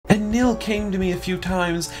Neil came to me a few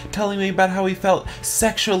times, telling me about how he felt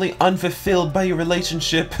sexually unfulfilled by your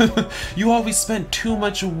relationship. You always spent too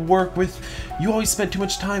much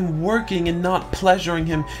time working and not pleasuring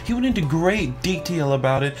him. He went into great detail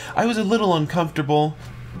about it. I was a little uncomfortable.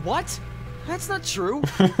 What? That's not true.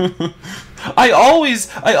 I always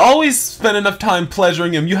spent enough time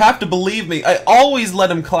pleasuring him. You have to believe me. I always let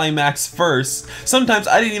him climax first. Sometimes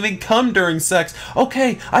I didn't even come during sex.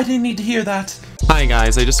 Okay, I didn't need to hear that. Hi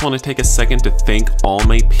guys, I just want to take a second to thank all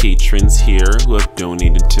my patrons here who have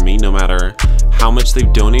donated to me. No matter how much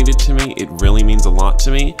they've donated to me, it really means a lot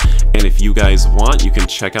to me. And if you guys want, you can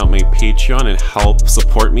check out my Patreon and help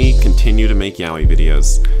support me continue to make yaoi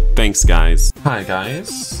videos. Thanks guys. Hi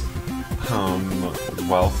guys.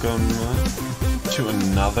 Welcome to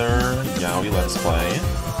another yaoi Let's Play.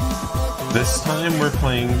 This time we're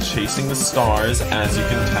playing Chasing the Stars, as you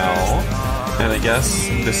can tell, and I guess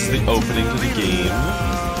this is the opening to the game.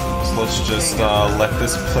 So let's just let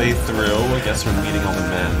this play through. I guess we're meeting all the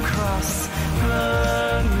men.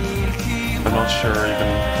 I'm not sure even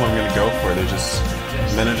who I'm gonna go for.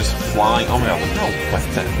 Men are just flying. Oh my god, look how wet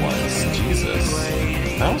that was. Jesus.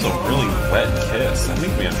 That was a really wet kiss. That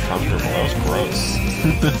made me uncomfortable. That was gross.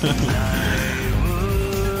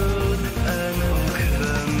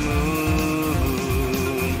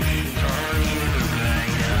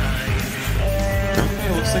 Okay,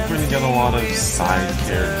 looks like we're gonna get a lot of side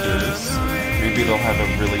characters. Maybe they'll have a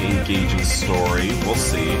really engaging story. We'll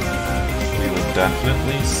see. We will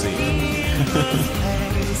definitely see.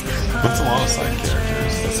 That's a lot of side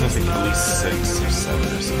characters. That sounds like at least 6 or 7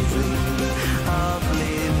 or something.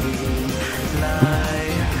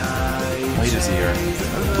 Light is here.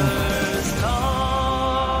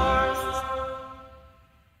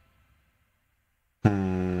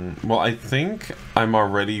 Well, I think I'm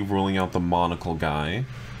already ruling out the monocle guy.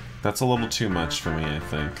 That's a little too much for me, I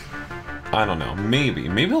think. I don't know. Maybe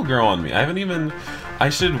he'll grow on me. I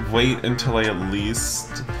should wait until I at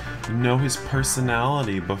least know his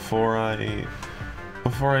personality before I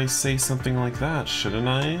say something like that, shouldn't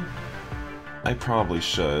I? I probably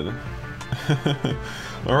should.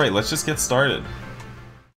 Alright, let's just get started.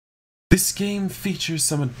 This game features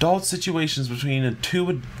some adult situations between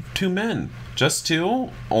two men. Just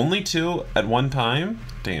 2? Only 2 at one time?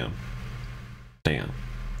 Damn.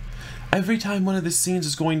 Every time one of the scenes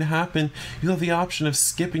is going to happen, you'll have the option of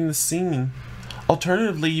skipping the scene.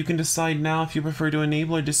 Alternatively, you can decide now if you prefer to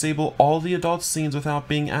enable or disable all the adult scenes without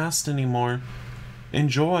being asked anymore.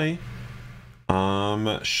 Enjoy.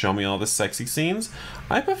 Show me all the sexy scenes.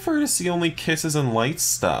 I prefer to see only kisses and light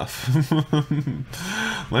stuff.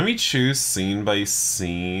 Let me choose scene by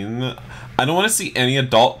scene. I don't want to see any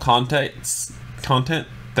adult content.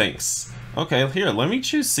 Thanks. Okay, here, let me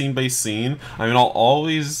choose scene by scene. I mean, I'll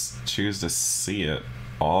always choose to see it,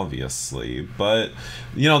 obviously, but,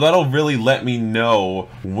 you know, that'll really let me know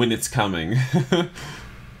when it's coming.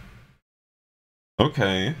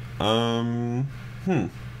 Okay,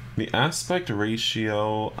 the aspect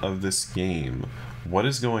ratio of this game. What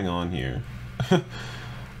is going on here?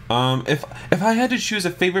 If I had to choose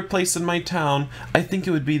a favorite place in my town, I think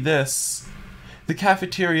it would be this. The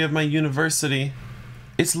cafeteria of my university.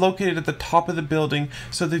 It's located at the top of the building,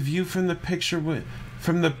 so the view from the picture windows.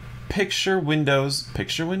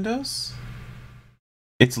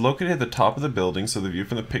 It's located at the top of the building, so the view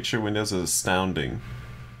from the picture windows is astounding.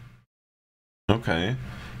 Okay.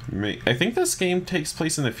 I think this game takes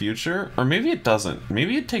place in the future, or maybe it doesn't.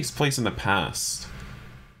 Maybe it takes place in the past.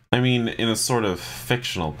 I mean, in a sort of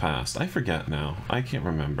fictional past. I forget now. I can't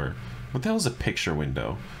remember. What the hell is a picture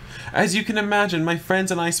window? As you can imagine, my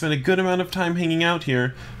friends and I spent a good amount of time hanging out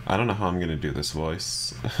here. I don't know how I'm gonna do this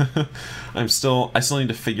voice. I still need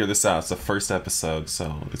to figure this out. It's the first episode,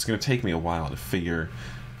 so it's gonna take me a while to figure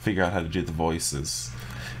out how to do the voices.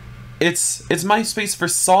 It's my space for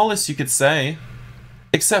solace, you could say.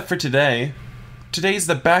 Except for today. Today's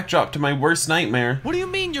the backdrop to my worst nightmare. What do you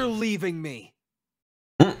mean you're leaving me?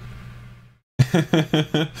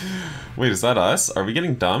 Wait, is that us? Are we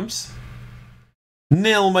getting dumped?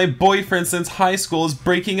 Nil, my boyfriend since high school, is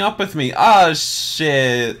breaking up with me. Ah,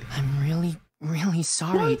 shit. I'm really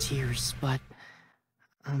sorry, Tears, but,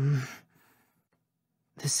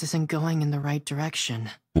 this isn't going in the right direction.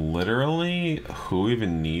 Literally? Who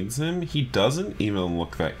even needs him? He doesn't even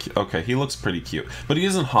look that cute. Okay, he looks pretty cute, but he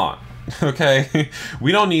isn't hot. Okay?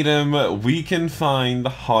 We don't need him. We can find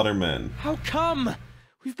hotter men. How come?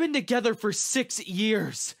 We've been together for 6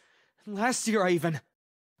 years. Last year I even...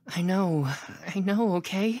 I know,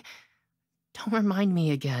 okay? Don't remind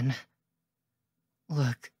me again.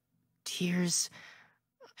 Look, Tears,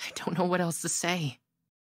 I don't know what else to say.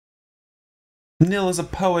 Nil is a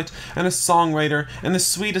poet and a songwriter and the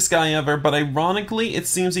sweetest guy ever, but ironically, it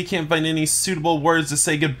seems he can't find any suitable words to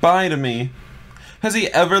say goodbye to me. Has he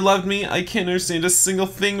ever loved me? I can't understand a single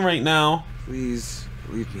thing right now. Please,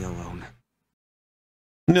 leave me alone.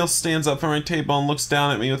 Nil stands up from my table and looks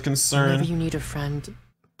down at me with concern. Whenever you need a friend,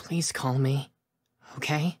 please call me,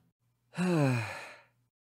 okay?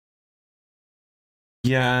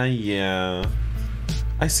 Yeah.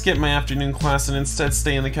 I skip my afternoon class and instead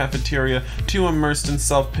stay in the cafeteria, too immersed in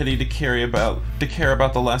self-pity to care about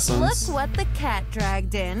the lessons. Look what the cat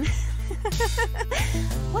dragged in.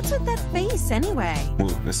 What's with that face, anyway? Ooh,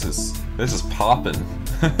 this is poppin'.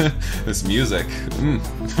 This music.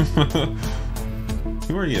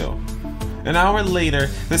 Who are you? An hour later,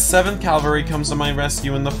 the 7th Cavalry comes to my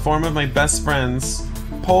rescue in the form of my best friends.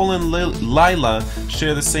 Paul and Lila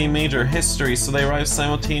share the same major, history, so they arrive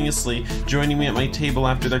simultaneously, joining me at my table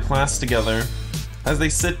after their class together. As they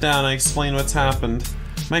sit down, I explain what's happened.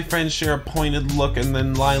 My friends share a pointed look and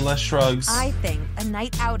then Lila shrugs. I think a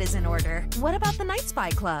night out is in order. What about the Night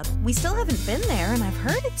Spy Club? We still haven't been there, and I've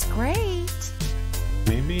heard it's great.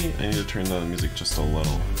 Maybe I need to turn down the music just a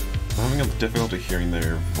little. I'm having a difficulty hearing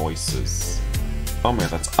their voices. Oh man,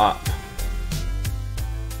 that's up.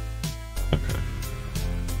 Okay.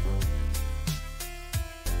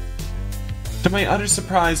 To my utter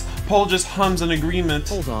surprise, Paul just hums in agreement.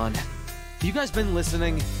 Hold on. Have you guys been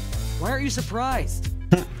listening? Why aren't you surprised?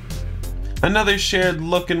 Another shared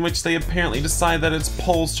look in which they apparently decide that it's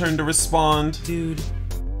Paul's turn to respond. Dude,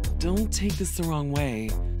 don't take this the wrong way,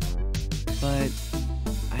 but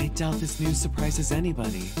I doubt this news surprises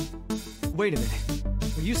anybody. Wait a minute.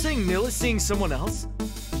 Are you saying Nil is seeing someone else?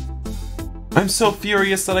 I'm so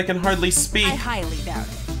furious that I can hardly speak. I highly doubt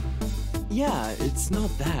it. Yeah, it's not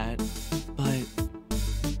that, but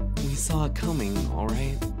we saw it coming,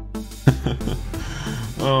 alright?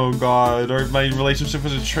 Oh god, my relationship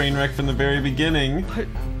was a train wreck from the very beginning.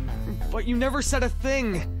 But you never said a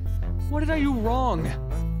thing. What did I do wrong?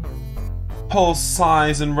 Paul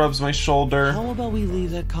sighs and rubs my shoulder. How about we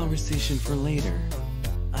leave that conversation for later?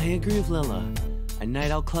 I agree with Lila. A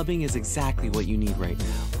night out clubbing is exactly what you need right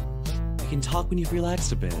now. We can talk when you've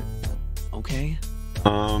relaxed a bit, okay?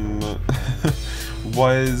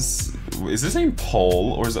 Is his name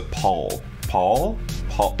Paul or is it Paul? Paul?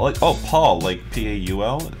 Paul, like, oh, Paul, like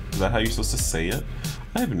P-A-U-L? Is that how you're supposed to say it?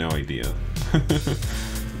 I have no idea.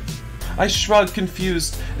 I shrug,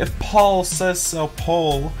 confused. If Paul says so,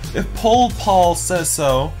 Paul. If Paul says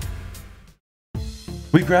so.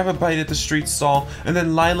 We grab a bite at the street stall, and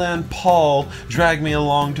then Lila and Paul drag me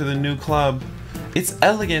along to the new club. It's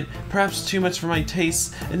elegant, perhaps too much for my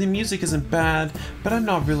taste, and the music isn't bad, but I'm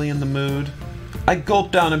not really in the mood. I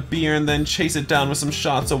gulp down a beer and then chase it down with some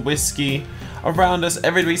shots of whiskey. Around us,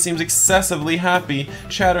 everybody seems excessively happy,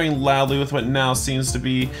 chattering loudly with what now seems to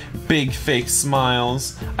be big fake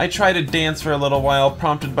smiles. I try to dance for a little while,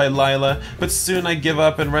 prompted by Lila, but soon I give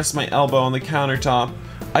up and rest my elbow on the countertop.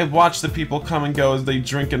 I watch the people come and go as they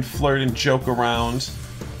drink and flirt and joke around.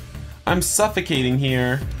 I'm suffocating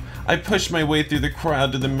here. I push my way through the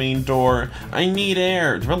crowd to the main door. I need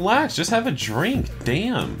air. Relax, just have a drink.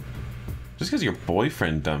 Damn. Just because your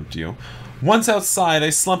boyfriend dumped you. Once outside, I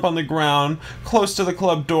slump on the ground, close to the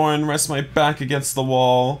club door, and rest my back against the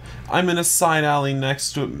wall. I'm in a side alley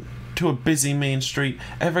next to a busy main street.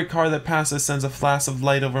 Every car that passes sends a flash of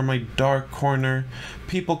light over my dark corner.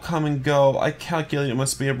 People come and go. I calculate it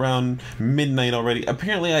must be around midnight already.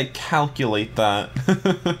 Apparently I calculate that.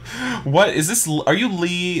 What is this? Are you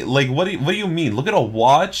Lee? Like, what do you mean? Look at a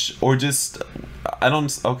watch? Or just... I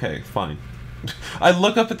don't... Okay, fine. I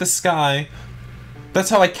look up at the sky. That's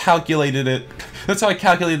how I calculated it. That's how I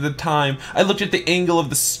calculated the time. I looked at the angle of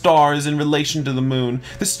the stars in relation to the moon.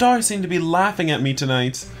 The stars seem to be laughing at me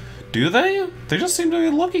tonight. Do they? They just seem to be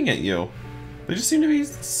looking at you. They just seem to be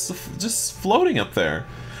just floating up there.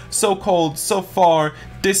 So cold, so far,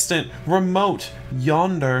 distant, remote,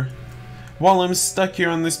 yonder. While I'm stuck here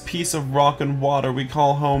on this piece of rock and water we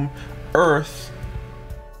call home, Earth.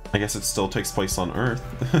 I guess it still takes place on Earth.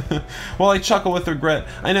 While I chuckle with regret,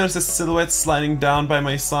 I notice a silhouette sliding down by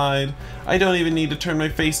my side. I don't even need to turn my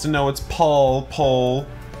face to know it's Paul.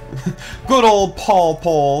 Good old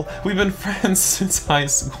Paul. We've been friends since high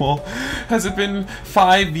school. Has it been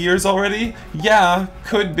 5 years already? Yeah,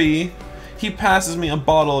 could be. He passes me a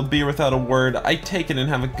bottle of beer without a word. I take it and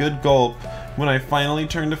have a good gulp. When I finally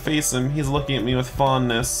turn to face him, he's looking at me with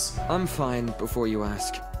fondness. I'm fine before you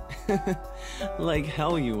ask. Like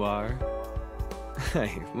hell you are.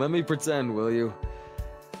 Hey, let me pretend, will you?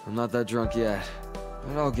 I'm not that drunk yet,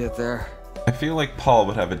 but I'll get there. I feel like Paul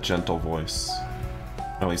would have a gentle voice.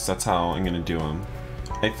 At least that's how I'm gonna do him.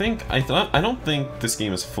 I don't think this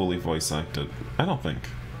game is fully voice acted. I don't think.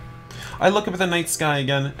 I look up at the night sky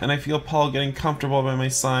again, and I feel Paul getting comfortable by my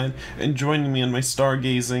side and joining me in my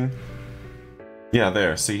stargazing. Yeah,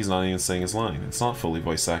 there. See, he's not even saying his line. It's not fully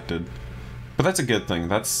voice acted. But that's a good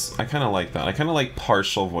thing. I kind of like that. I kind of like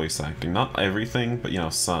partial voice acting. Not everything, but, you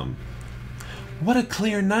know, some. What a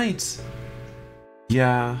clear night!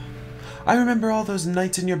 Yeah. I remember all those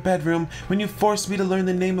nights in your bedroom when you forced me to learn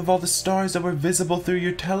the name of all the stars that were visible through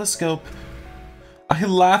your telescope. I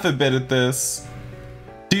laugh a bit at this.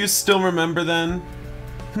 Do you still remember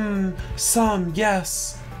then? Some,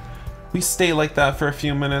 yes. We stay like that for a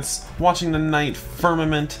few minutes, watching the night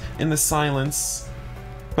firmament in the silence.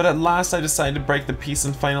 But at last I decide to break the peace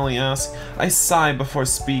and finally ask. I sigh before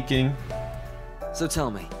speaking. So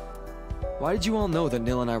tell me, why did you all know that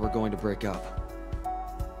Nil and I were going to break up?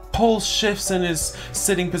 Paul shifts in his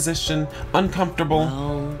sitting position, uncomfortable.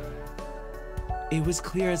 Well, it was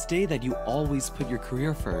clear as day that you always put your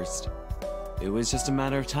career first. It was just a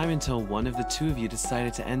matter of time until one of the two of you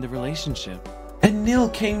decided to end the relationship. And Nil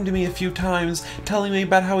came to me a few times, telling me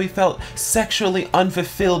about how he felt sexually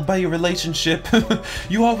unfulfilled by your relationship.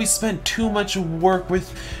 You always spent too much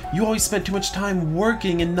time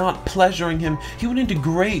working and not pleasuring him. He went into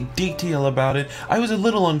great detail about it. I was a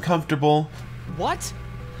little uncomfortable. What?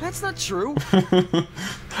 That's not true.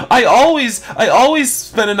 I always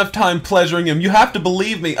spent enough time pleasuring him. You have to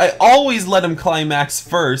believe me. I always let him climax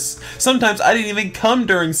first. Sometimes I didn't even come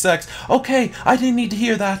during sex. Okay, I didn't need to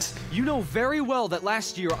hear that. You know very well that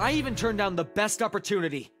last year I even turned down the best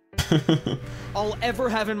opportunity I'll ever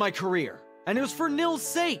have in my career. And it was for Nil's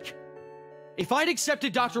sake. If I'd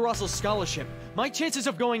accepted Dr. Russell's scholarship, my chances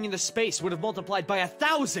of going into space would have multiplied by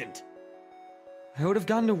 1,000. I would have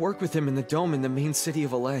gotten to work with him in the dome in the main city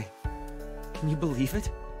of LA. Can you believe it?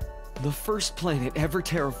 The first planet ever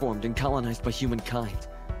terraformed and colonized by humankind.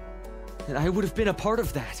 And I would have been a part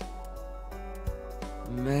of that.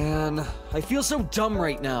 Man, I feel so dumb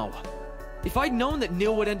right now. If I'd known that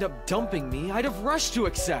Nil would end up dumping me, I'd have rushed to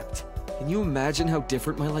accept. Can you imagine how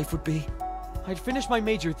different my life would be? I'd finish my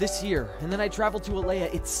major this year, and then I'd travel to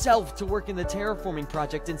Alea itself to work in the terraforming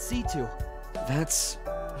project in C2. That's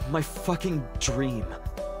my fucking dream.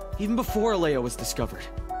 Even before Alea was discovered.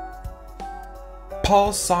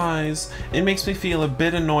 Paul sighs. It makes me feel a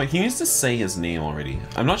bit annoyed. He needs to say his name already.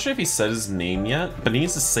 I'm not sure if he said his name yet, but he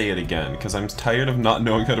needs to say it again, because I'm tired of not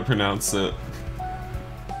knowing how to pronounce it.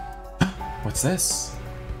 What's this?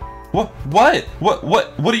 What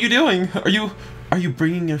are you doing? Are you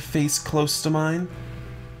bringing your face close to mine?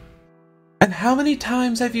 And how many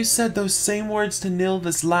times have you said those same words to Nil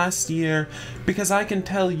this last year? Because I can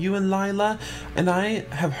tell you and Lila, and I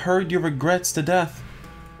have heard your regrets to death.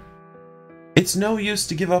 It's no use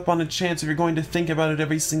to give up on a chance if you're going to think about it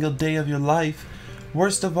every single day of your life.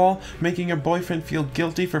 Worst of all, making your boyfriend feel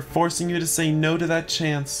guilty for forcing you to say no to that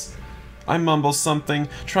chance. I mumble something,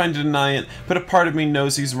 trying to deny it, but a part of me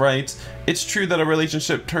knows he's right. It's true that our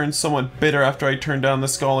relationship turned somewhat bitter after I turned down the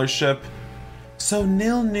scholarship. So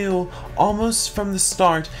Nil knew, almost from the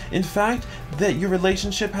start, in fact, that your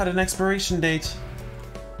relationship had an expiration date.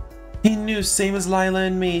 He knew, same as Lila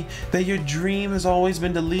and me, that your dream has always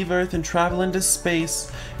been to leave Earth and travel into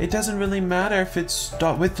space. It doesn't really matter if it's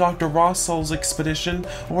with Dr. Russell's expedition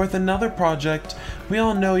or with another project. We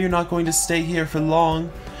all know you're not going to stay here for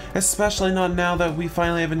long. Especially not now that we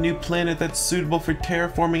finally have a new planet that's suitable for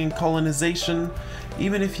terraforming and colonization.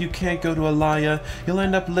 Even if you can't go to Alaya, you'll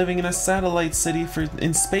end up living in a satellite city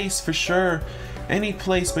in space for sure. Any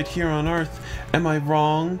place but here on Earth. Am I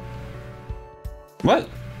wrong? What?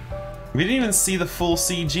 We didn't even see the full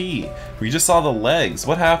CG. We just saw the legs.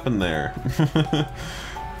 What happened there?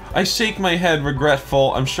 I shake my head,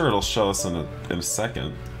 regretful. I'm sure it'll show us in a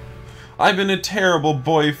second. I've been a terrible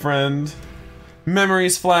boyfriend.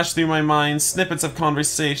 Memories flash through my mind, snippets of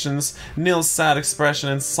conversations, Nil's sad expression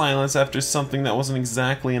and silence after something that wasn't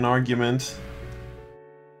exactly an argument.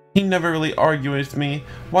 He never really argued with me.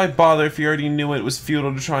 Why bother if he already knew it was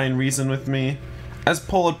futile to try and reason with me? As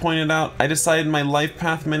Paul had pointed out, I decided my life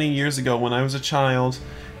path many years ago when I was a child.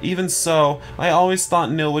 Even so, I always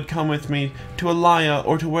thought Nil would come with me, to Alaya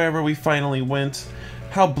or to wherever we finally went.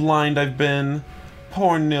 How blind I've been.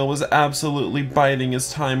 Poor Nil was absolutely biding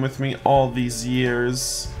his time with me all these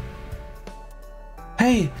years.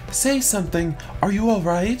 Hey, say something. Are you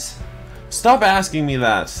alright? Stop asking me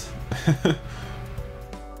that.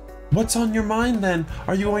 What's on your mind then?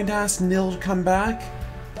 Are you going to ask Nil to come back?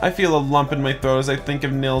 I feel a lump in my throat as I think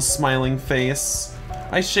of Nil's smiling face.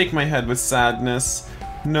 I shake my head with sadness.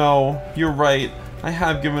 No, you're right. I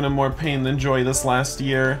have given him more pain than joy this last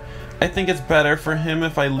year. I think it's better for him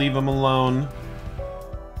if I leave him alone.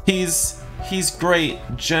 He's great,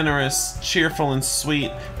 generous, cheerful, and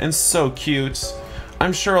sweet, and so cute.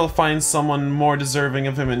 I'm sure I'll find someone more deserving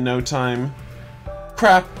of him in no time.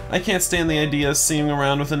 Crap, I can't stand the idea of seeing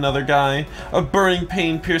around with another guy. A burning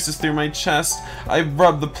pain pierces through my chest. I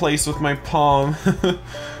rub the place with my palm.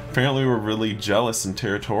 Apparently we're really jealous and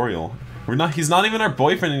territorial. He's not even our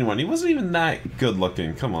boyfriend anymore. He wasn't even that good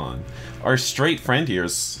looking, come on. Our straight friend here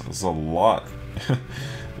is a lot.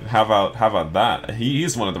 How about that?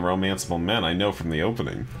 He's one of the romanceable men I know from the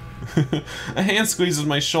opening. A hand squeezes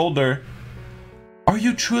my shoulder. Are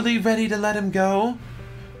you truly ready to let him go?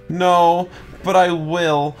 No, but I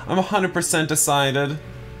will. I'm 100% decided.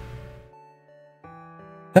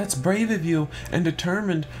 That's brave of you and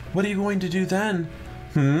determined. What are you going to do then?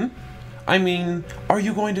 I mean, are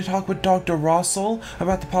you going to talk with Dr. Russell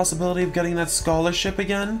about the possibility of getting that scholarship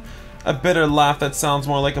again? A bitter laugh that sounds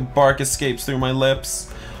more like a bark escapes through my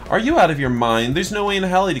lips. Are you out of your mind? There's no way in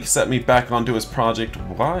hell he'd accept me back onto his project.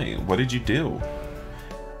 Why? What did you do?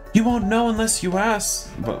 You won't know unless you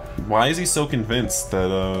ask. But why is he so convinced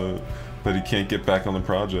that he can't get back on the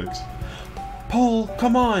project? Paul,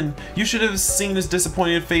 come on! You should have seen his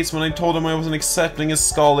disappointed face when I told him I wasn't accepting his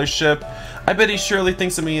scholarship. I bet he surely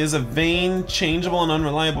thinks of me as a vain, changeable, and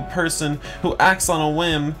unreliable person who acts on a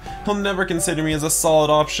whim. He'll never consider me as a solid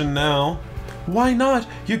option now. Why not?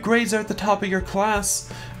 Your grades are at the top of your class.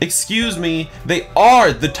 Excuse me, they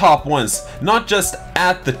are the top ones, not just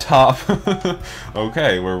at the top.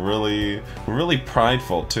 Okay, we're really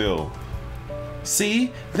prideful too.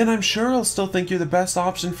 See? Then I'm sure he'll still think you're the best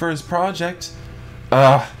option for his project.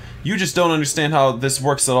 You just don't understand how this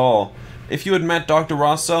works at all. If you had met Dr.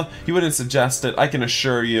 Rosso, you wouldn't suggest it, I can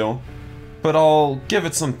assure you. But I'll give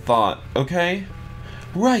it some thought, okay?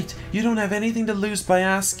 Right, you don't have anything to lose by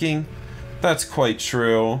asking. That's quite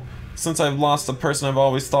true. Since I've lost the person I've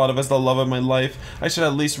always thought of as the love of my life, I should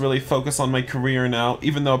at least really focus on my career now,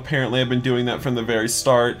 even though apparently I've been doing that from the very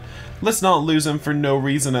start. Let's not lose him for no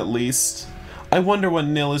reason at least. I wonder what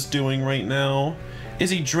Nil is doing right now. Is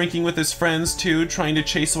he drinking with his friends too, trying to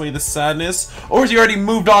chase away the sadness? Or has he already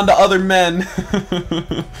moved on to other men?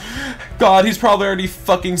 God, he's probably already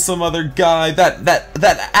fucking some other guy.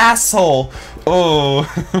 That asshole! Oh.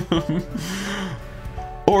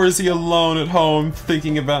 Or is he alone at home,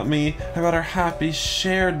 thinking about me, about our happy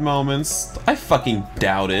shared moments? I fucking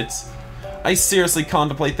doubt it. I seriously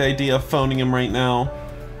contemplate the idea of phoning him right now.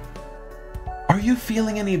 Are you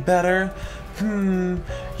feeling any better?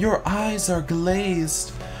 Your eyes are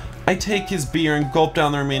glazed. I take his beer and gulp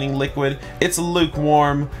down the remaining liquid. It's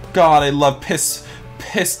lukewarm. God, I love piss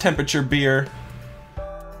temperature beer.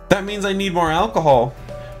 That means I need more alcohol.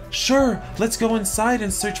 Sure, let's go inside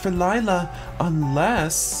and search for Lila.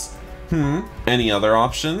 Unless... any other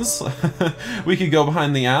options? We could go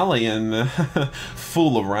behind the alley and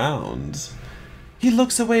fool around. He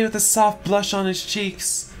looks away with a soft blush on his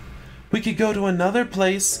cheeks. We could go to another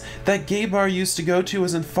place. That gay bar you used to go to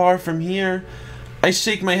isn't far from here. I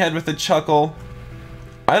shake my head with a chuckle.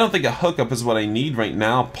 I don't think a hookup is what I need right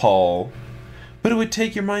now, Paul. But it would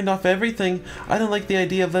take your mind off everything. I don't like the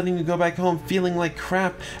idea of letting you go back home feeling like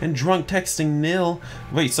crap and drunk texting Nil.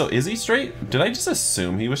 Wait, so is he straight? Did I just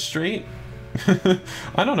assume he was straight?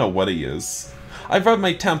 I don't know what he is. I've rubbed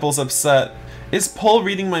my temples upset. Is Paul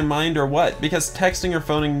reading my mind or what? Because texting or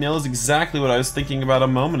phoning Nil is exactly what I was thinking about a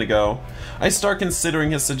moment ago. I start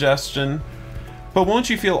considering his suggestion. But won't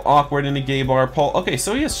you feel awkward in a gay bar, Paul? Okay,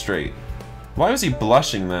 so he is straight. Why was he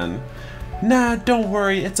blushing then? Nah, don't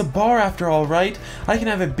worry, it's a bar after all, right? I can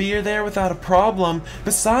have a beer there without a problem.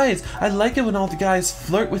 Besides, I like it when all the guys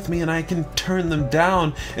flirt with me and I can turn them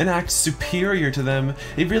down and act superior to them.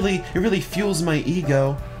 It really fuels my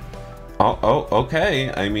ego. Oh,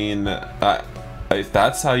 okay. I mean, if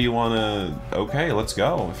that's how you wanna... Okay, let's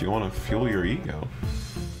go, if you wanna fuel your ego.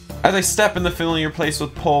 As I step in the familiar place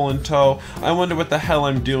with Paul in tow, I wonder what the hell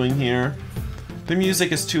I'm doing here. The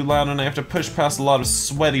music is too loud and I have to push past a lot of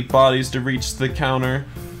sweaty bodies to reach the counter.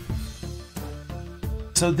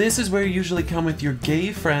 So this is where you usually come with your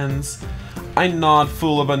gay friends. I nod,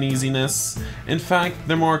 full of uneasiness. In fact,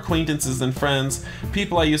 they're more acquaintances than friends.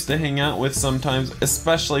 People I used to hang out with sometimes,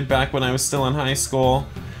 especially back when I was still in high school.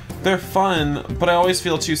 They're fun, but I always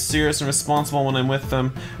feel too serious and responsible when I'm with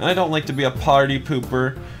them, and I don't like to be a party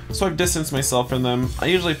pooper, so I've distanced myself from them. I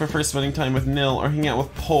usually prefer spending time with Nil or hanging out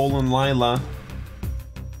with Paul and Lila.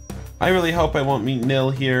 I really hope I won't meet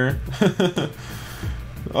Nil here.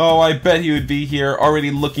 Oh, I bet he would be here, already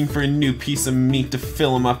looking for a new piece of meat to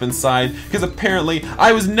fill him up inside, because apparently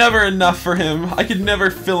I was never enough for him. I could never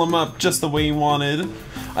fill him up just the way he wanted.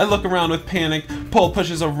 I look around with panic. Paul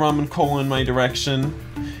pushes a rum and cola in my direction.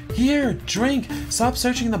 Here, drink. Stop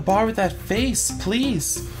searching the bar with that face,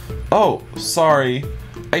 please. Oh, sorry.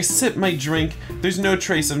 I sip my drink. There's no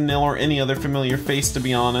trace of Nil or any other familiar face, to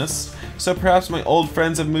be honest. So perhaps my old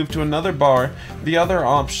friends have moved to another bar. The other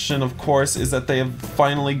option, of course, is that they have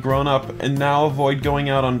finally grown up and now avoid going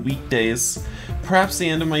out on weekdays. Perhaps by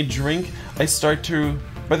the end of my drink, I start to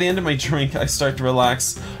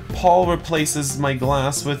relax. Paul replaces my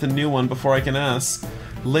glass with a new one before I can ask.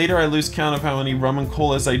 Later, I lose count of how many rum and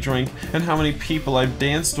colas I drink and how many people I've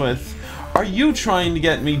danced with. Are you trying to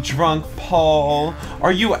get me drunk, Paul?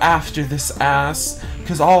 Are you after this ass?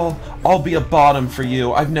 'Cause I'll be a bottom for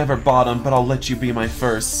you. I've never bottomed, but I'll let you be my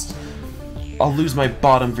first. I'll lose my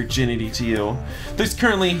bottom virginity to you. There's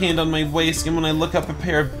currently a hand on my waist, and when I look up, a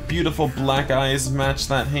pair of beautiful black eyes match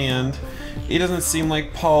that hand. It doesn't seem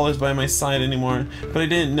like Paul is by my side anymore, but I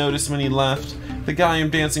didn't notice when he left. The guy I'm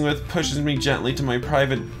dancing with pushes me gently to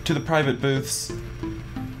the private booths.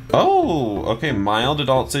 Oh, okay, mild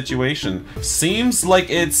adult situation. Seems like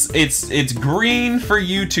it's green for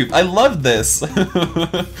YouTube. I love this.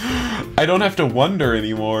 I don't have to wonder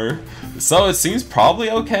anymore. So it seems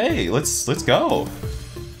probably okay. Let's go.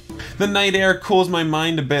 The night air cools my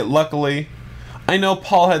mind a bit, luckily. I know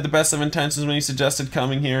Paul had the best of intentions when he suggested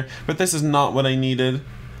coming here, but this is not what I needed.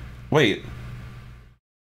 Wait.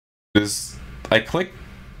 I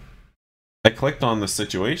clicked on the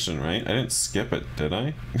situation, right? I didn't skip it, did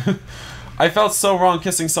I? I felt so wrong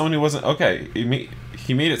kissing someone who wasn't... Okay,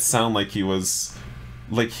 he made it sound like he was...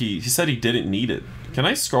 Like he said he didn't need it. Can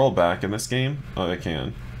I scroll back in this game? Oh, I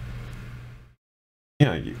can.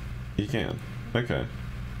 Yeah, you can. Okay.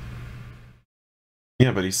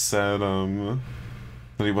 Yeah, but he said, that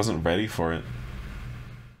he wasn't ready for it.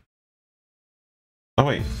 Oh,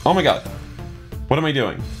 wait. Oh my god. What am I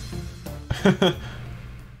doing?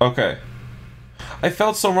 Okay. I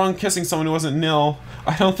felt so wrong kissing someone who wasn't Nil.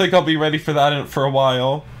 I don't think I'll be ready for that for a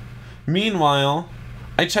while. Meanwhile,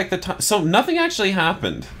 I checked the time. So nothing actually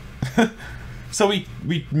happened. So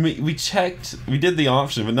we checked, we did the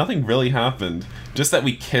option, but nothing really happened. Just that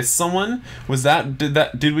we kissed someone.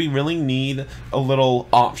 Did we really need a little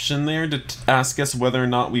option there to ask us whether or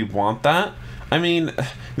not we want that? I mean,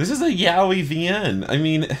 this is a yaoi VN. I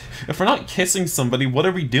mean, if we're not kissing somebody, what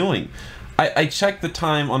are we doing? I checked the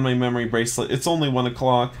time on my memory bracelet. It's only 1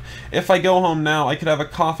 o'clock. If I go home now, I could have a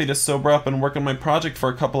coffee to sober up and work on my project for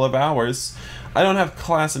a couple of hours. I don't have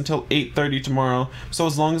class until 8:30 tomorrow, so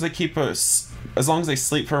as long as I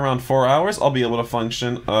sleep for around 4 hours, I'll be able to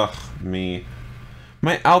function. Ugh, me.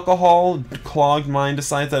 My alcohol-clogged mind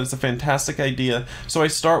decides that it's a fantastic idea, so I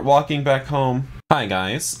start walking back home. Hi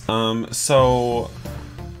guys, so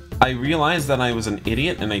I realized that I was an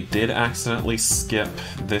idiot and I did accidentally skip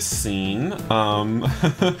this scene,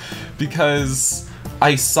 because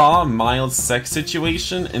I saw a mild sex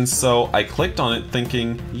situation, and so I clicked on it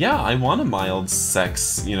thinking, yeah, I want a mild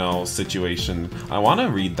sex, situation. I want to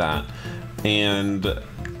read that. And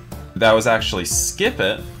that was actually skip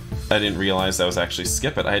it. I didn't realize that was actually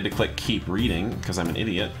skip it. I had to click keep reading because I'm an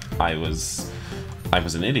idiot. I was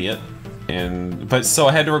an idiot. But so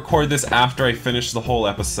I had to record this after I finished the whole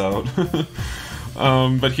episode.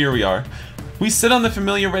 But here we are. We sit on the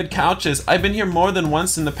familiar red couches. I've been here more than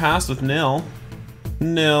once in the past with Nil.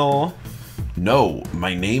 Nil. No,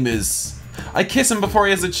 my name is... I kiss him before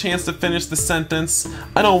he has a chance to finish the sentence.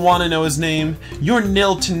 I don't want to know his name. You're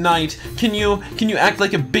Nil tonight. Can you act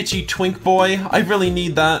like a bitchy twink boy? I really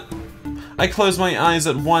need that. I close my eyes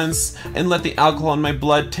at once and let the alcohol in my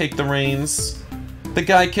blood take the reins. The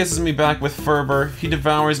guy kisses me back with fervor. He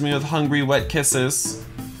devours me with hungry, wet kisses.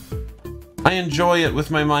 I enjoy it with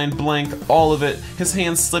my mind blank, all of it, his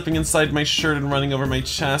hands slipping inside my shirt and running over my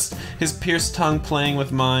chest, his pierced tongue playing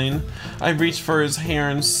with mine. I reach for his hair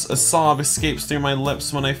and a sob escapes through my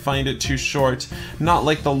lips when I find it too short, not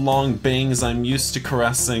like the long bangs I'm used to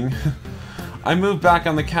caressing. I move back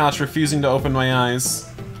on the couch, refusing to open my eyes.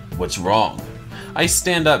 What's wrong? I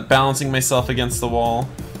stand up, balancing myself against the wall.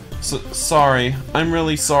 Sorry. I'm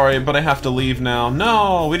really sorry, but I have to leave now.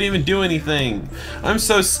 No, we didn't even do anything. I'm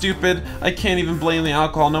so stupid. I can't even blame the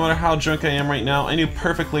alcohol, no matter how drunk I am right now. I knew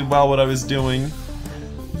perfectly well what I was doing.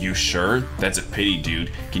 You sure? That's a pity,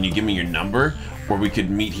 dude. Can you give me your number? Or we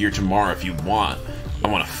could meet here tomorrow if you want. I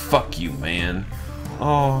want to fuck you, man.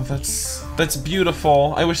 Oh, that's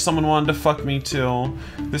beautiful. I wish someone wanted to fuck me too.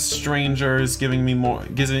 This stranger is giving me more,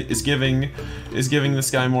 is giving this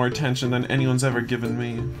guy more attention than anyone's ever given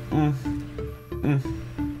me.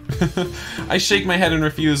 I shake my head in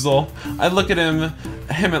refusal. I look at him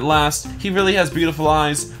at last. He really has beautiful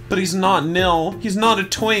eyes, but he's not Nil. He's not a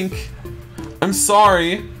twink. I'm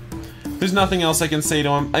sorry. There's nothing else I can say to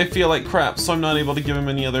him. I feel like crap, so I'm not able to give him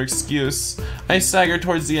any other excuse. I stagger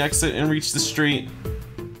towards the exit and reach the street.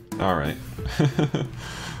 Alright.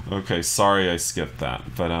 Okay, sorry I skipped that,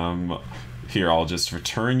 but here, I'll just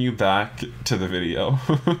return you back to the video.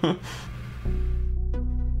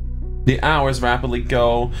 The hours rapidly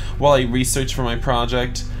go while I research for my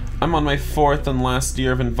project. I'm on my 4th and last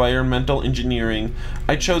year of environmental engineering.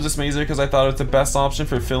 I chose this major because I thought it was the best option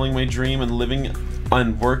for fulfilling my dream and living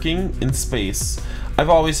and working in space. I've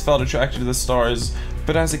always felt attracted to the stars,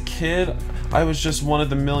 but as a kid, I was just one of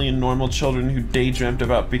the million normal children who daydreamt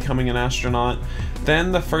about becoming an astronaut.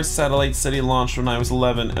 Then the first satellite city launched when I was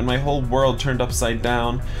 11, and my whole world turned upside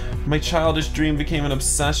down. My childish dream became an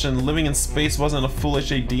obsession. Living in space wasn't a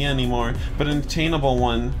foolish idea anymore, but an attainable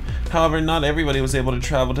one. However, not everybody was able to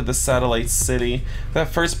travel to the satellite city. That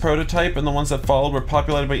first prototype and the ones that followed were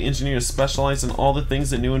populated by engineers specialized in all the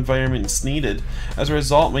things that new environments needed. As a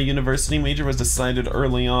result, my university major was decided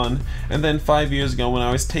early on. And then 5 years ago, when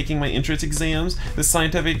I was taking my entrance exams, the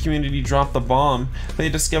scientific community dropped the bomb. They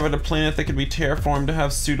discovered a planet that could be terraformed to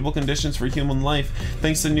have suitable conditions for human life.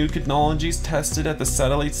 Thanks to new technologies tested at the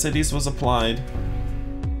satellite cities was applied.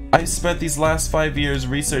 I spent these last 5 years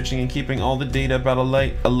researching and keeping all the data about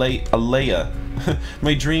Alea.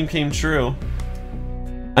 My dream came true.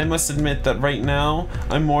 I must admit that right now,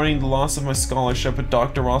 I'm mourning the loss of my scholarship with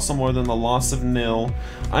Dr. Russell more than the loss of Nil.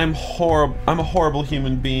 I'm a horrible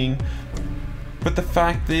human being. But the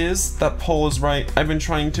fact is that Paul is right. I've been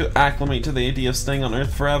trying to acclimate to the idea of staying on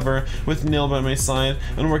Earth forever, with Nil by my side,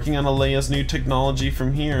 and working on Alea's new technology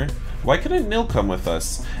from here. Why couldn't Nil come with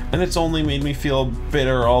us? And it's only made me feel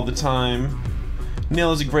bitter all the time.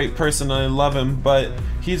 Nil is a great person and I love him, but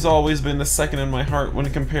he's always been the second in my heart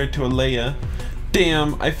when compared to Alea.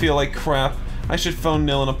 Damn, I feel like crap. I should phone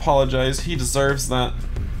Nil and apologize. He deserves that.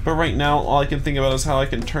 But right now, all I can think about is how I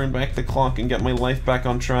can turn back the clock and get my life back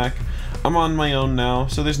on track. I'm on my own now,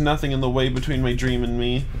 so there's nothing in the way between my dream and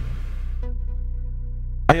me.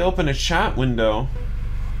 I open a chat window.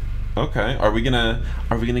 Okay, are we gonna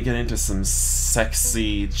get into some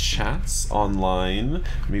sexy chats online?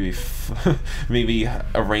 Maybe maybe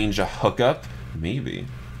arrange a hookup? Maybe.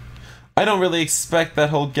 I don't really expect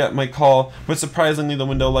that he'll get my call, but surprisingly the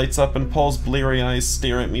window lights up and Paul's bleary eyes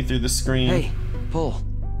stare at me through the screen. Hey, Paul.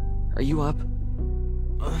 Are you up?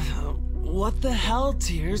 What the hell,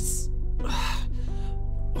 Tears?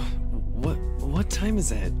 What time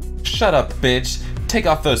is it? Shut up, bitch. Take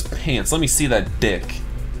off those pants. Let me see that dick.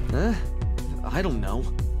 I don't know.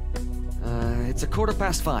 It's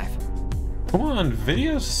 5:15. Come on,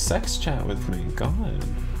 video sex chat with me. God.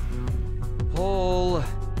 Paul,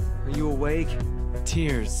 are you awake?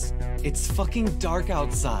 Tears, it's fucking dark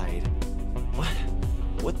outside.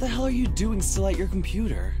 What the hell are you doing still at your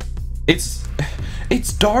computer?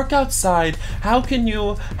 It's dark outside. How can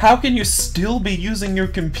you still be using your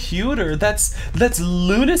computer? That's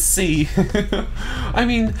lunacy. I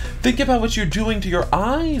mean, think about what you're doing to your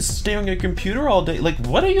eyes, staring at a computer all day. Like,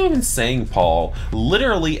 what are you even saying, Paul?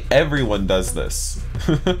 Literally everyone does this.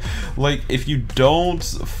 Like, if you don't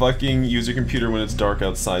fucking use your computer when it's dark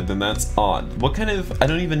outside, then that's odd. What kind of... I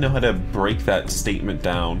don't even know how to break that statement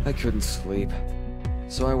down. I couldn't sleep,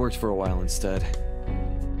 so I worked for a while instead.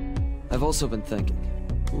 I've also been thinking.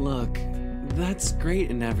 Look, that's great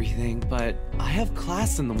and everything, but I have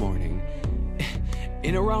class in the morning.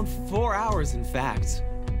 In around 4 hours, in fact.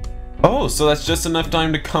 Oh, so that's just enough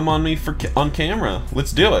time to come on me on camera.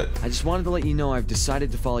 Let's do it. I just wanted to let you know I've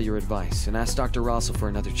decided to follow your advice and ask Dr. Russell for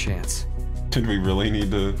another chance. Did we really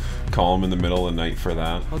need to call him in the middle of the night for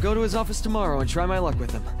that? I'll go to his office tomorrow and try my luck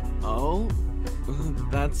with him. Oh,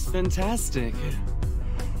 that's fantastic.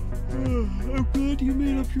 I'm glad you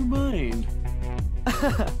made up your mind.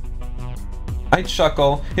 I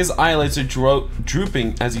chuckle. His eyelids are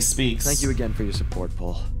drooping as he speaks. Thank you again for your support,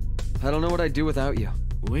 Paul. I don't know what I'd do without you.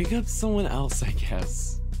 Wake up someone else, I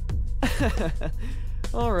guess.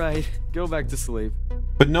 Alright, go back to sleep.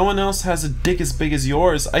 But no one else has a dick as big as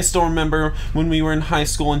yours. I still remember when we were in high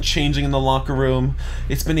school and changing in the locker room.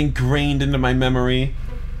 It's been ingrained into my memory.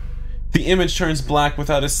 The image turns black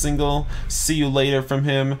without a single "see you later" from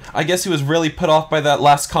him. I guess he was really put off by that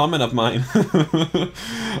last comment of mine.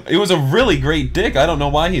 It was a really great dick. I don't know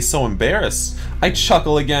why he's so embarrassed. I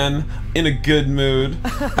chuckle again, in a good mood.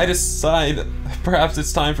 I decide perhaps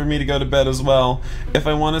it's time for me to go to bed as well. If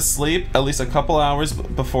I want to sleep, at least a couple hours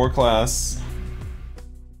before class.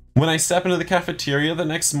 When I step into the cafeteria the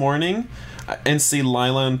next morning and see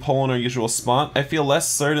Lila and Paul in our usual spot, I feel less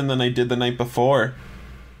certain than I did the night before.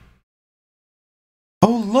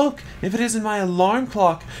 Oh look, if it isn't my alarm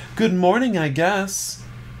clock, good morning I guess.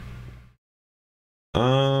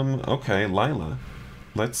 Okay, Lila.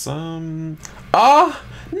 Let's, Ah!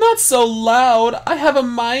 Not so loud! I have a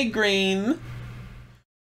migraine!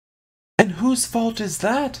 And whose fault is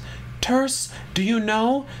that? Terse, do you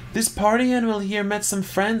know? This party animal here met some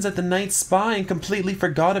friends at the night spa and completely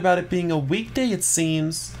forgot about it being a weekday, it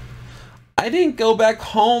seems. I didn't go back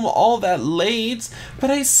home all that late, but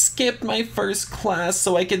I skipped my first class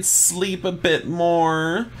so I could sleep a bit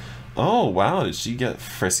more. Oh, wow, did she get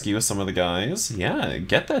frisky with some of the guys? Yeah,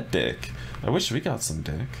 get that dick. I wish we got some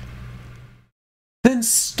dick. Then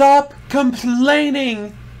stop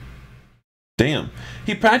complaining! Damn.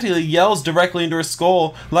 He practically yells directly into her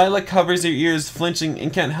skull. Lila covers her ears, flinching,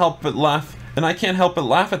 and can't help but laugh, and I can't help but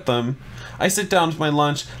laugh at them. I sit down with my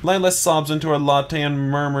lunch. Lila sobs into her latte and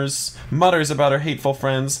mutters about her hateful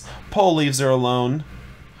friends. Paul leaves her alone.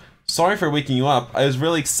 Sorry for waking you up. I was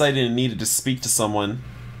really excited and needed to speak to someone.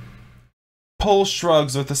 Paul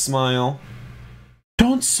shrugs with a smile.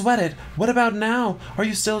 Don't sweat it. What about now? Are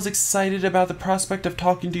you still as excited about the prospect of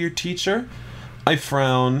talking to your teacher? I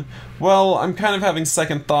frown. Well, I'm kind of having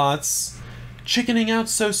second thoughts. Chickening out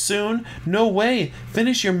so soon? No way.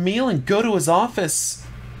 Finish your meal and go to his office.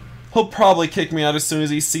 He'll probably kick me out as soon as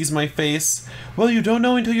he sees my face. Well, you don't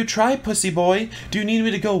know until you try, pussy boy. Do you need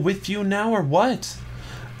me to go with you now or what?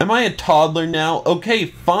 Am I a toddler now? Okay,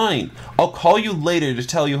 fine. I'll call you later to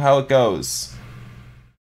tell you how it goes.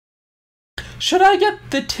 Should I get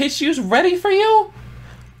the tissues ready for you?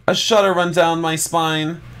 A shudder runs down my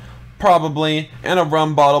spine. Probably. And a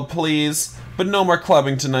rum bottle, please. But no more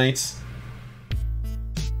clubbing tonight.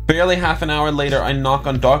 Barely half an hour later, I knock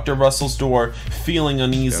on Dr. Russell's door, feeling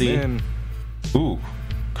uneasy. Come in. Ooh,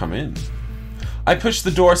 come in. I push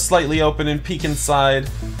the door slightly open and peek inside.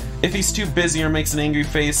 If he's too busy or makes an angry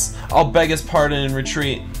face, I'll beg his pardon and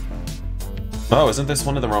retreat. Oh, isn't this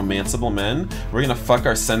one of the romanceable men? We're gonna fuck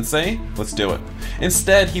our sensei? Let's do it.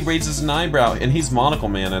 Instead, he raises an eyebrow, and he's monocle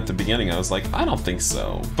man at the beginning. I was like, I don't think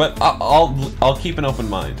so. But I'll keep an open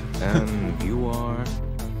mind. And you are?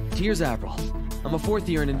 Here's April. I'm a 4th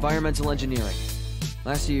year in environmental engineering.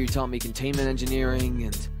 Last year you taught me containment engineering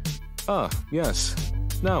and... Ah, yes.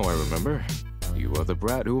 Now I remember. You are the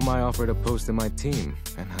brat whom I offered a post in my team,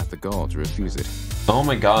 and had the gall to refuse it. Oh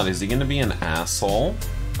my god, is he gonna be an asshole?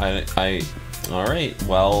 Alright,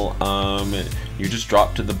 well, you just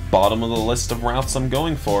dropped to the bottom of the list of routes I'm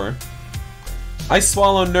going for. I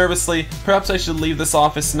swallow nervously. Perhaps I should leave this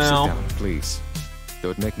office now. Sit down, please.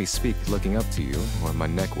 Don't make me speak looking up to you, or my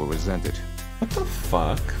neck will resent it. What the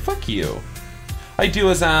fuck? Fuck you. I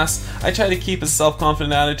do as asked. I try to keep his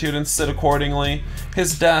self-confident attitude and sit accordingly.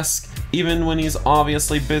 His desk, even when he's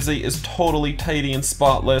obviously busy, is totally tidy and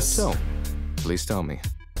spotless. So, please tell me,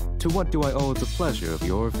 to what do I owe the pleasure of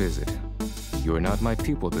your visit? You are not my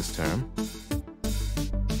pupil this term.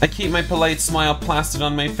 I keep my polite smile plastered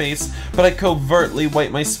on my face, but I covertly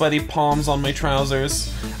wipe my sweaty palms on my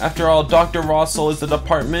trousers. After all, Dr. Russell is the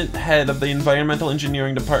department head of the environmental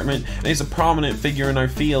engineering department, and he's a prominent figure in our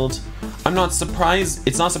field. I'm not surprised.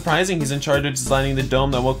 It's not surprising he's in charge of designing the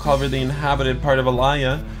dome that will cover the inhabited part of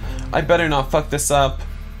Alaya. I better not fuck this up.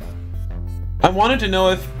 I wanted to know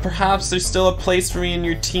if perhaps there's still a place for me in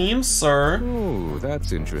your team, sir. Oh,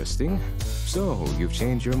 that's interesting. So, you've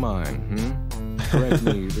changed your mind, Correct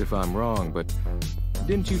me if I'm wrong, but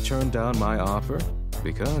didn't you turn down my offer?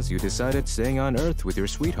 Because you decided staying on Earth with your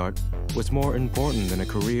sweetheart was more important than a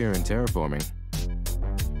career in terraforming.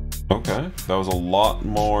 Okay, that was a lot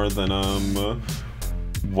more than,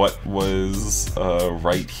 what was,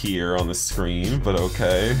 right here on the screen, but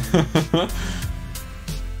okay.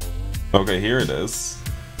 Okay, here it is.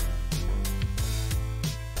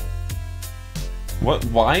 What?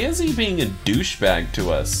 Why is he being a douchebag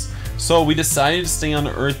to us? So we decided to stay on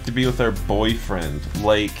Earth to be with our boyfriend.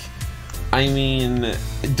 Like, I mean,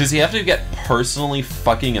 does he have to get personally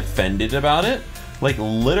fucking offended about it? Like,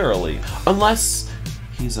 literally. Unless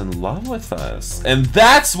he's in love with us. And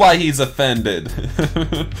that's why he's offended.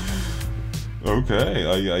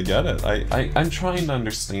 Okay, I get it. I'm trying to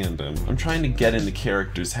understand him. I'm trying to get in the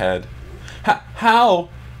character's head. How?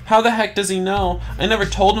 How the heck does he know? I never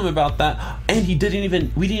told him about that. And we didn't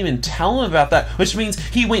even tell him about that, which means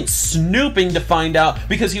he went snooping to find out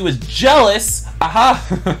because he was jealous.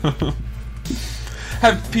 Aha!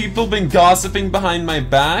 Have people been gossiping behind my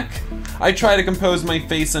back? I try to compose my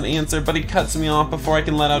face and answer, but he cuts me off before I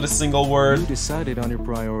can let out a single word. You decided on your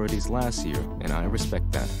priorities last year, and I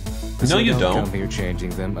respect that. No, so you don't. Come here changing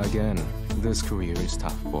them again. This career is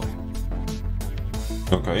tough, boy.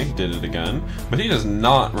 Okay, he did it again. But he does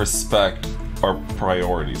not respect our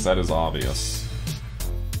priorities. That is obvious.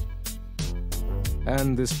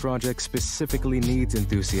 And this project specifically needs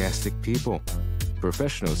enthusiastic people.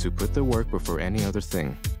 Professionals who put their work before any other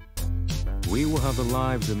thing. We will have the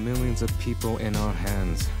lives of millions of people in our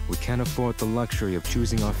hands. We can't afford the luxury of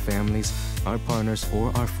choosing our families, our partners,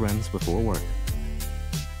 or our friends before work.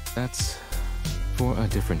 That's for a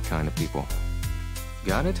different kind of people.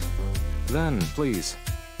 Got it? Then, please,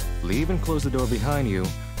 leave and close the door behind you.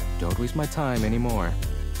 Don't waste my time anymore.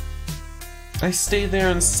 I stay there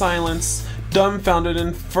in silence, dumbfounded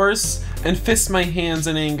and fist my hands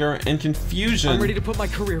in anger and confusion. I'm ready to put my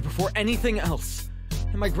career before anything else.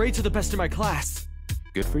 And my grades are the best in my class.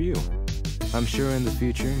 Good for you. I'm sure in the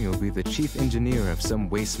future you'll be the chief engineer of some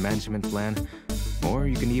waste management plant, or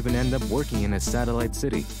you can even end up working in a satellite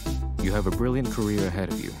city. You have a brilliant career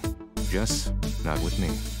ahead of you. Just not with me.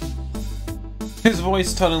 His voice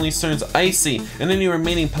suddenly turns icy, and any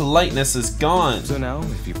remaining politeness is gone. So now,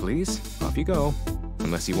 if you please, off you go.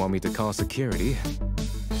 Unless you want me to call security.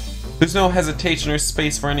 There's no hesitation or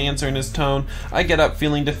space for an answer in his tone. I get up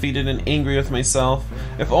feeling defeated and angry with myself.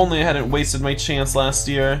 If only I hadn't wasted my chance last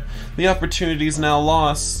year. The opportunity's now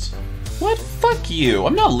lost. What? Fuck you.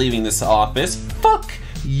 I'm not leaving this office. Fuck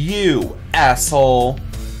you, asshole.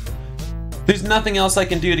 There's nothing else I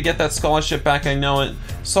can do to get that scholarship back, I know it.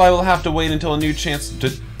 So I will have to wait until a new chance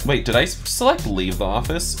wait, did I select leave the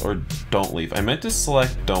office? Or don't leave? I meant to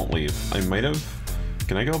select don't leave. I might have...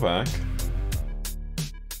 Can I go back?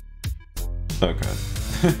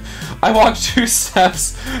 Okay. I walk 2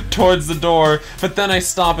 steps towards the door, but then I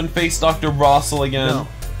stop and face Dr. Russell again. No.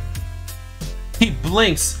 He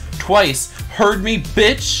blinks twice. Heard me,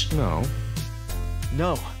 bitch? No.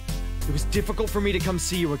 No. It was difficult for me to come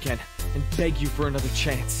see you again and beg you for another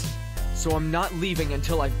chance. So I'm not leaving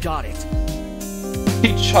until I've got it.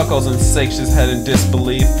 He chuckles and shakes his head in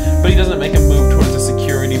disbelief, but he doesn't make a move towards the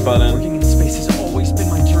security button. Working in space has always been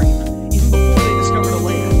my dream, even before they discovered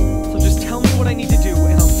Alea. So just tell me what I need to do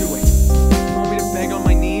and I'll do it. You want me to beg on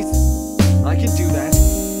my knees? I can do that.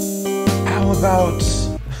 How about...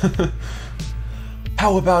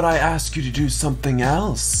 How about I ask you to do something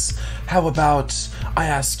else? How about I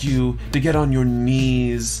ask you to get on your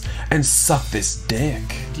knees and suck this dick?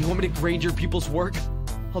 Do you want me to grade your people's work?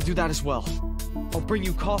 I'll do that as well. I'll bring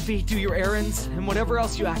you coffee, do your errands, and whatever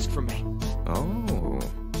else you ask from me. Oh.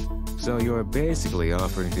 So you're basically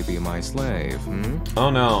offering to be my slave, hmm? Oh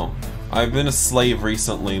no. I've been a slave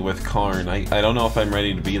recently with Karn. I don't know if I'm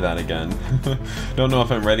ready to be that again. Don't know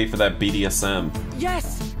if I'm ready for that BDSM.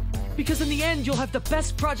 Yes! Because in the end, you'll have the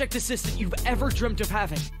best project assistant you've ever dreamt of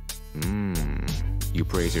having. You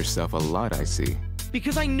praise yourself a lot, I see.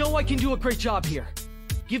 Because I know I can do a great job here.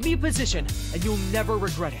 Give me a position, and you'll never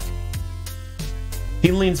regret it.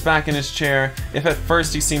 He leans back in his chair. If at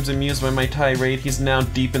first he seems amused by my tirade, he's now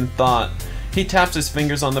deep in thought. He taps his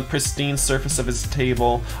fingers on the pristine surface of his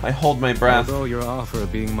table. I hold my breath. Although your offer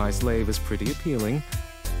of being my slave is pretty appealing,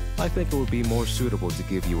 I think it would be more suitable to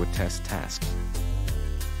give you a test task.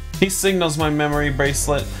 He signals my memory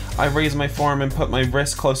bracelet. I raise my forearm and put my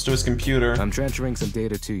wrist close to his computer. I'm transferring some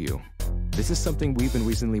data to you. This is something we've been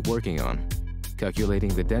recently working on.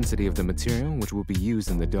 Calculating the density of the material which will be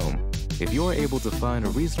used in the dome. If you are able to find a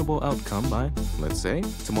reasonable outcome by, let's say,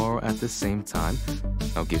 tomorrow at the same time,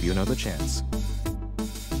 I'll give you another chance.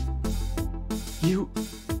 You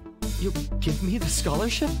give me the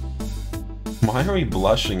scholarship? Why are we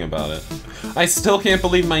blushing about it? I still can't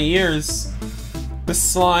believe my ears. The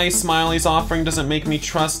sly smile he's offering doesn't make me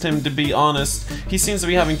trust him, to be honest. He seems to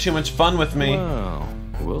be having too much fun with me. Well,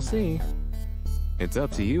 we'll see. It's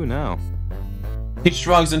up to you now. He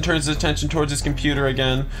shrugs and turns his attention towards his computer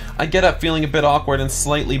again. I get up feeling a bit awkward and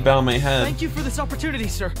slightly bow my head. Thank you for this opportunity,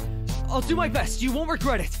 sir. I'll do my best. You won't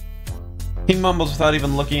regret it. He mumbles without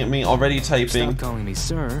even looking at me, already typing. Stop calling me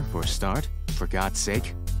sir, for a start, for God's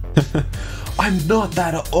sake. I'm not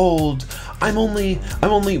that old. I'm only,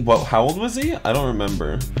 well, how old was he? I don't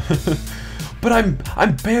remember. But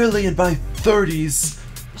I'm barely in my 30s.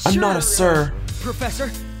 I'm not a sir.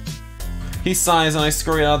 Professor? He sighs and I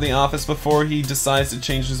scurry out of the office before he decides to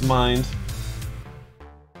change his mind.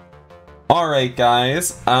 Alright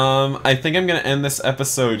guys, I think I'm gonna end this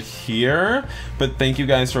episode here, but thank you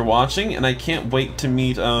guys for watching, and I can't wait to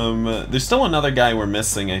meet, there's still another guy we're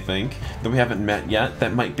missing, I think, that we haven't met yet.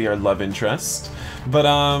 That might be our love interest. But,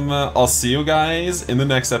 I'll see you guys in the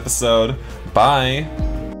next episode. Bye!